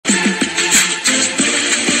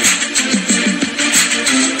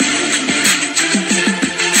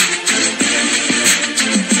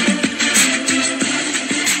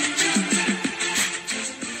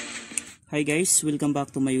Hi guys, welcome back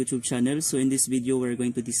to my YouTube channel. So in this video, we're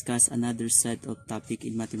going to discuss another set of topic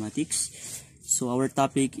in mathematics. So our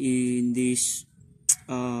topic in this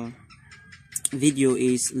video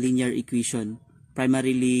is linear equation.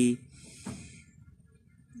 Primarily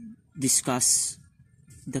discuss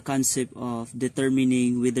the concept of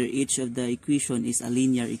determining whether each of the equation is a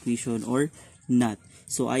linear equation or not.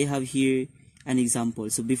 So I have here an example.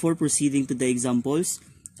 So before proceeding to the examples,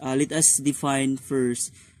 let us define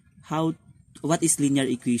first what is linear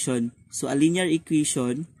equation. So a linear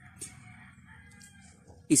equation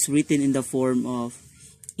is written in the form of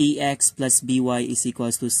ax plus by is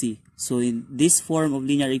equals to c. So in this form of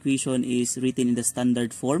linear equation is written in the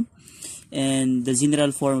standard form, and the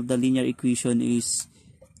general form of the linear equation is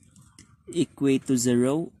equate to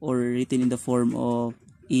 0, or written in the form of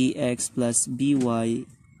ax plus by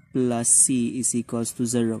plus c is equals to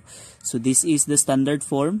 0. So this is the standard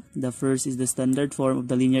form. The first is the standard form of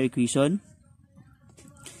the linear equation.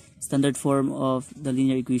 Standard form of the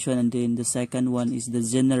linear equation, and then the second one is the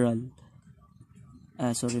general.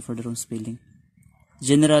 Sorry for the wrong spelling.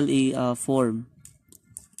 General form.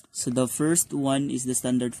 So the first one is the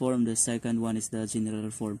standard form. The second one is the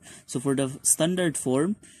general form. So for the standard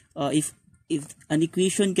form, if an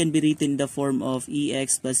equation can be written in the form of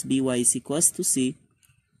ax plus by is equals to c,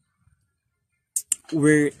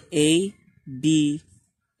 where a, b,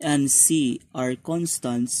 and c are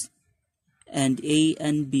constants, and a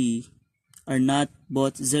and b are not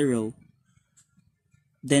both 0,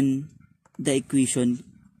 then the equation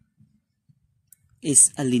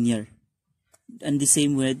is a linear. And the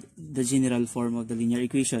same with the general form of the linear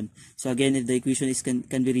equation. So again, if the equation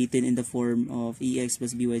can be written in the form of ax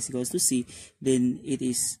plus by is equals to c, then it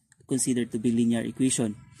is considered to be linear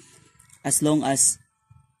equation, as long as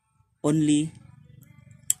only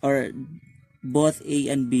or both a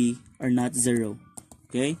and b are not 0.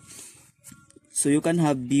 Okay, so you can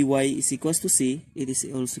have by is equals to c, it is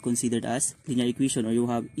also considered as linear equation, or you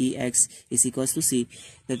have ax is equals to c,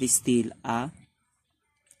 that is still a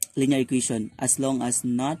linear equation, as long as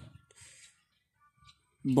not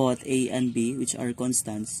both a and b, which are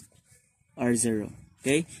constants, are 0.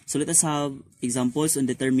 Okay, so let us have examples on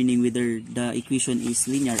determining whether the equation is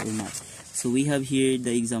linear or not. So we have here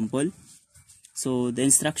the example. So the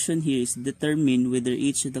instruction here is determine whether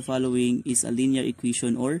each of the following is a linear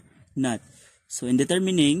equation or not. So in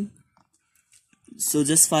determining, so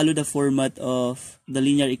just follow the format of the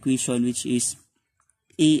linear equation, which is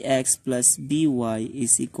ax plus by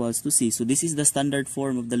is equals to c. So this is the standard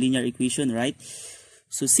form of the linear equation, right?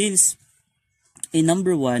 So since in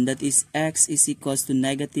number 1, that is x is equals to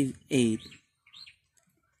 -8,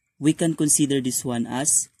 we can consider this one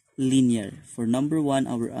as linear. For number 1,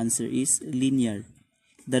 our answer is linear.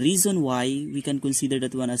 The reason why we can consider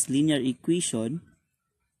that one as linear equation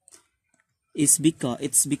is because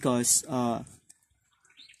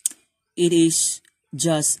it is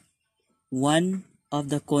just one of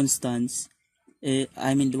the constants.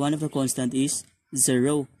 One of the constant is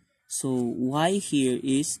 0. So y here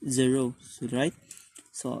is 0. So right.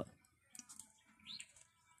 So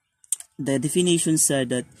the definition said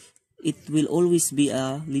that it will always be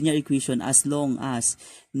a linear equation as long as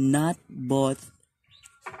not both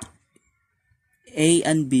a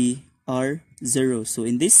and b are 0. So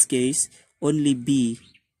in this case, only b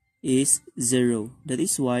is 0. That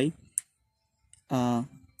is why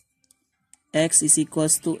x is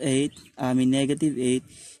equals to 8, -8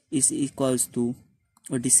 is equals to,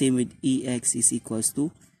 or the same with ax is equals to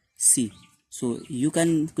c. So you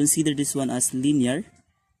can consider this one as linear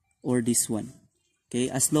or this one. Okay,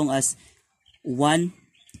 as long as one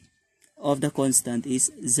of the constant is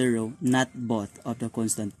 0, not both of the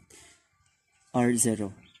constant are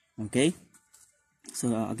 0. Okay,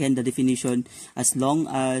 so again, the definition, as long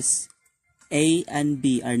as a and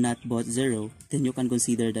b are not both 0, then you can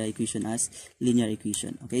consider the equation as linear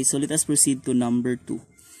equation. Okay, so let us proceed to number 2.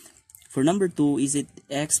 For number 2, is it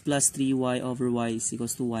x plus 3y over y is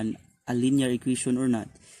equals to 1 a linear equation or not?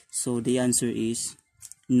 So the answer is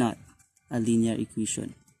not a linear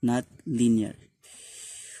equation, not linear.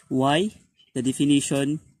 Why? The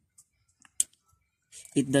definition,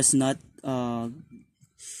 it does not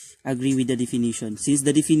agree with the definition. Since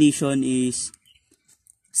the definition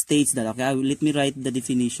states that, okay, let me write the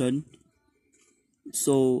definition.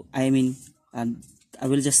 So I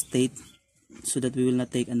will just state so that we will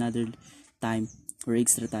not take another time or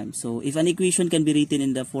extra time. So if an equation can be written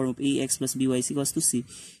in the form of ax plus by is equals to c,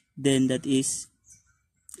 then that is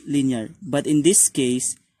linear. But in this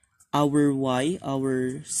case, our y,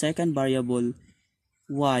 our second variable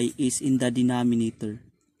y, is in the denominator,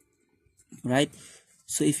 right?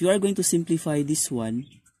 So if you are going to simplify this one,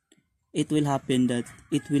 it will happen that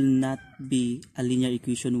it will not be a linear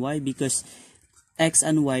equation. Why? Because x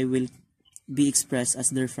and y will be expressed as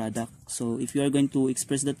their product. So if you are going to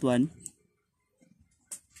express that one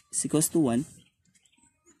is equals to 1,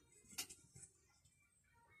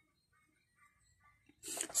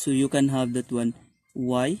 so you can have that one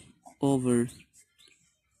y over,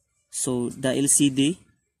 so the LCD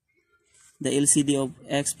of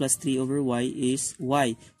x plus 3 over y is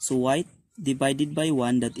y. So y divided by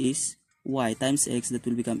 1, that is y, times x, that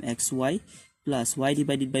will become xy, plus y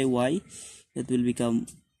divided by y, that will become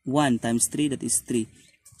 1 times 3, that is 3.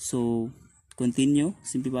 So continue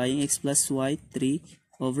simplifying, x plus y, 3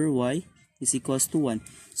 over y is equals to 1.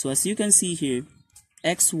 So as you can see here,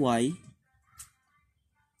 xy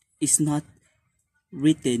is not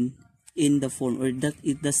written in the form, or that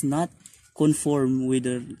it does not conform with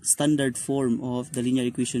the standard form of the linear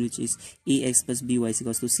equation, which is ax plus by is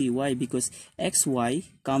equals to c. Why? Because xy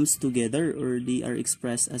comes together, or they are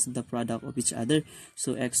expressed as the product of each other.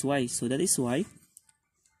 So xy, so that is why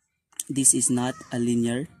this is not a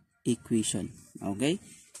linear equation. Okay,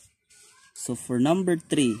 so for number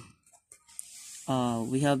 3,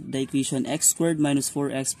 we have the equation x squared minus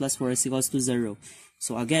 4x plus 4 is equals to 0.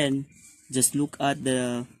 So again, just look at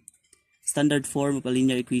the standard form of a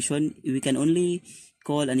linear equation. We can only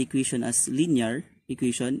call an equation as linear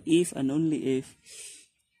equation if and only if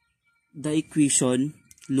the equation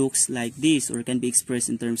looks like this, or can be expressed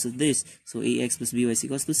in terms of this. So ax plus by is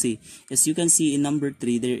equals to c. As you can see in number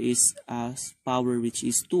 3, there is a power which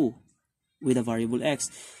is 2 with a variable x.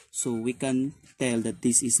 So we can tell that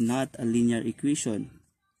this is not a linear equation.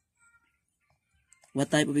 What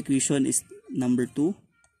type of equation is number 2?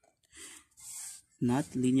 Not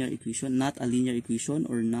linear equation, not a linear equation,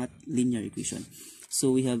 or not linear equation.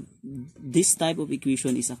 So we have this type of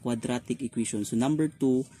equation is a quadratic equation. So number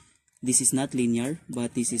 2, this is not linear,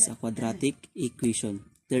 but this is a quadratic equation.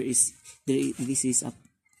 This is a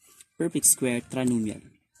perfect square trinomial.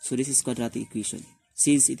 So this is quadratic equation,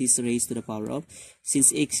 since it is raised to the power of,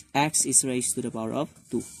 since x is raised to the power of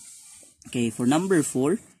 2. Okay, for number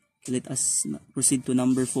 4, let us proceed to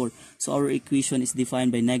number 4. So our equation is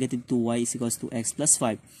defined by negative 2y is equals to x plus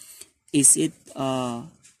 5. Is it a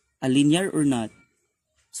linear or not?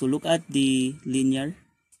 So look at the linear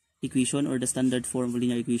equation, or the standard form of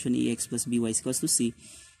linear equation, ax plus by is equals to c.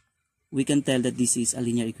 We can tell that this is a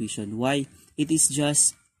linear equation. Why? It is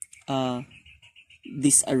just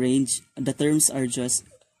disarranged. The terms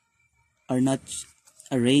are not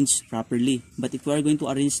arranged properly. But if we are going to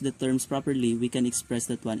arrange the terms properly, we can express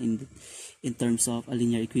that one in terms of a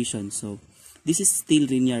linear equation. So this is still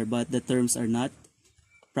linear, but the terms are not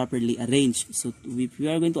properly arranged. So if we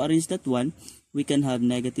are going to arrange that one, we can have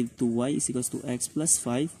negative 2y is equals to x plus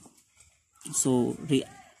 5. So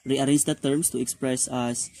rearrange the terms to express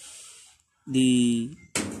as the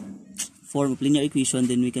form of linear equation.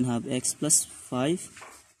 Then we can have x plus 5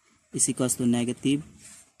 is equals to negative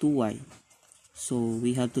 2y. So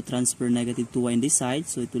we have to transfer negative 2y in this side,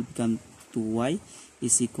 so it will become 2y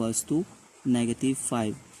is equals to negative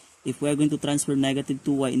 5. If we are going to transfer negative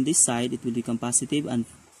 2y in this side, it will become positive, and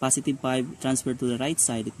positive 5 transferred to the right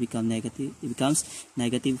side, it becomes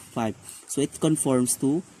negative 5. So it conforms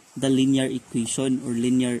to the linear equation, or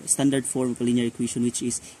linear standard form of a linear equation, which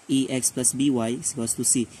is ax plus by is equals to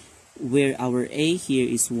c, where our a here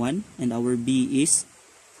is 1 and our b is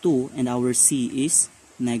 2 and our c is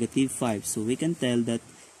negative 5. So we can tell that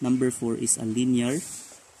number 4 is a linear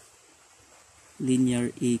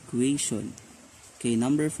equation. Okay,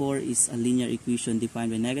 number 4 is a linear equation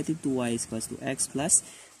defined by negative 2y is equals to x plus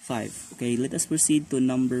 5. Okay, let us proceed to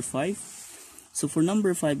number 5. So for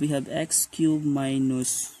number 5, we have x cubed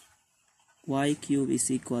minus y cubed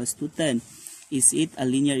is equals to 10. Is it a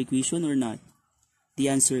linear equation or not? The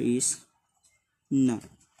answer is not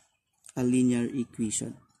a linear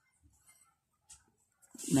equation.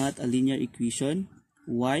 Not a linear equation.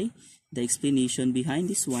 Why? The explanation behind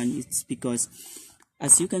this one is because,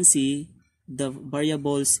 as you can see, the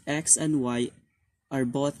variables x and y are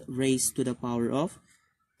both raised to the power of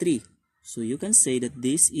 3. So you can say that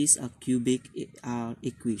this is a cubic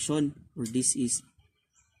equation, or this is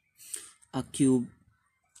a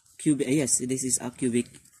yes, this is a cubic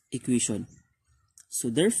equation. So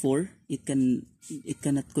therefore, it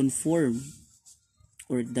cannot conform,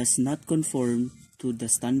 or does not conform to the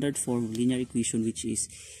standard form of linear equation, which is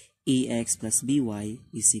ax plus by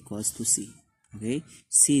is equals to c. Okay,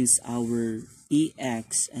 since our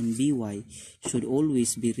ax and by should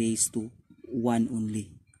always be raised to 1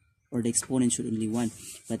 only, or the exponent should only 1,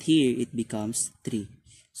 but here it becomes 3.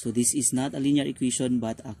 So this is not a linear equation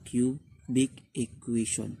but a cubic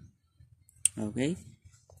equation. Okay,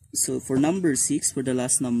 So for number 6, for the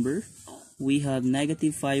last number, we have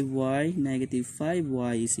negative 5y. Negative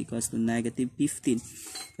 5y is equals to negative 15.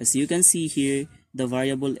 As you can see here, the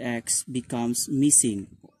variable x becomes missing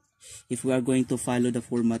if we are going to follow the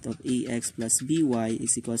format of ax plus by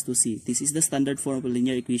is equals to c. This is the standard form of a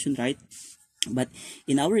linear equation, right? But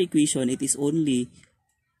in our equation, it is only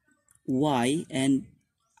y and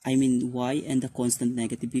the constant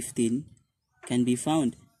negative 15 can be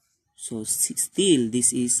found. So still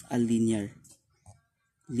this is a linear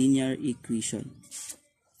equation.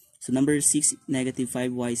 So number 6, negative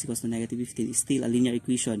 5y is equals to negative 15 is still a linear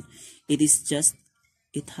equation.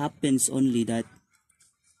 It happens only that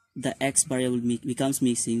the x variable becomes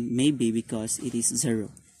missing, maybe because it is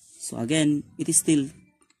 0. So again, it is still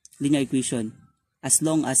linear equation as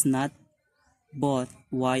long as not both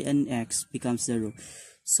y and x becomes 0.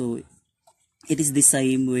 So it is the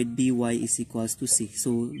same with by is equals to c.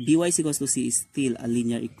 So by is equals to c is still a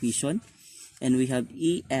linear equation, and we have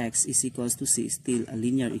ex is equals to c is still a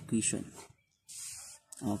linear equation.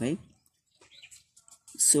 Okay,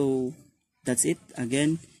 so that's it.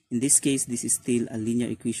 Again, in this case, this is still a linear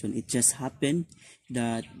equation. It just happened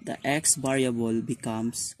that the x variable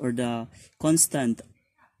becomes, or the constant,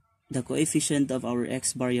 the coefficient of our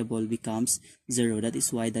x variable becomes 0. That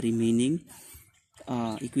is why the remaining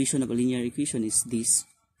equation of a linear equation is this.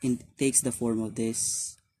 It takes the form of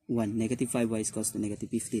this one. Negative 5y is equals to negative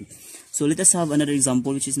 15. So let us have another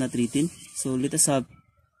example which is not written. So let us have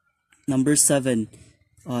number 7.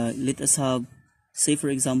 Let us have, say for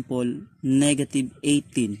example, negative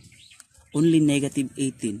 18. Only negative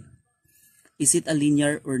 18. Is it a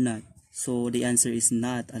linear or not? So the answer is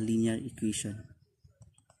not a linear equation.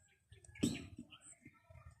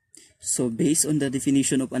 So based on the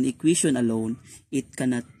definition of an equation alone, it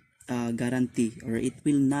cannot guarantee, or it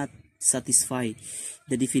will not satisfy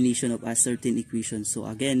the definition of a certain equation. So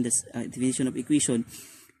again, this definition of equation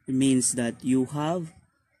means that you have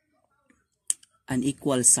an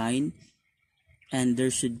equal sign and there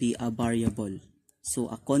should be a variable. So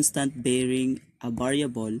a constant bearing a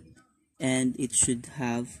variable, and it should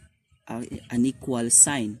have an equal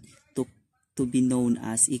sign to be known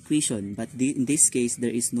as equation. But in this case,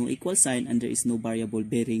 there is no equal sign and there is no variable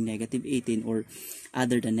bearing negative 18 or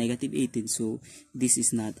other than negative 18. So this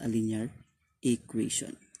is not a linear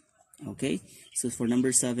equation. Okay, so for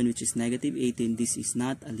number 7, which is negative 18, this is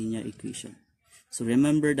not a linear equation. So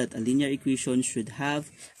remember that a linear equation should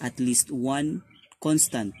have at least one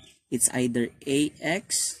constant. It's either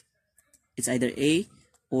ax, it's either a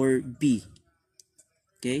or b.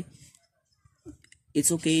 Okay,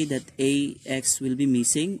 it's okay that ax will be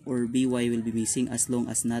missing or by will be missing as long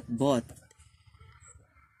as not both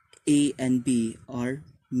a and b are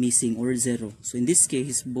missing or 0. So in this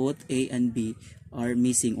case, both a and b are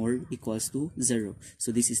missing or equals to 0.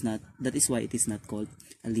 So that is why it is not called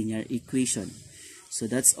a linear equation. So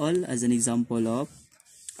that's all as an example of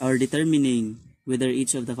our determining whether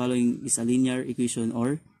each of the following is a linear equation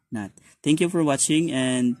or not. Thank you for watching,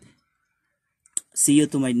 and see you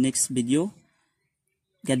to my next video.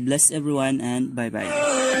 God bless everyone, and bye-bye.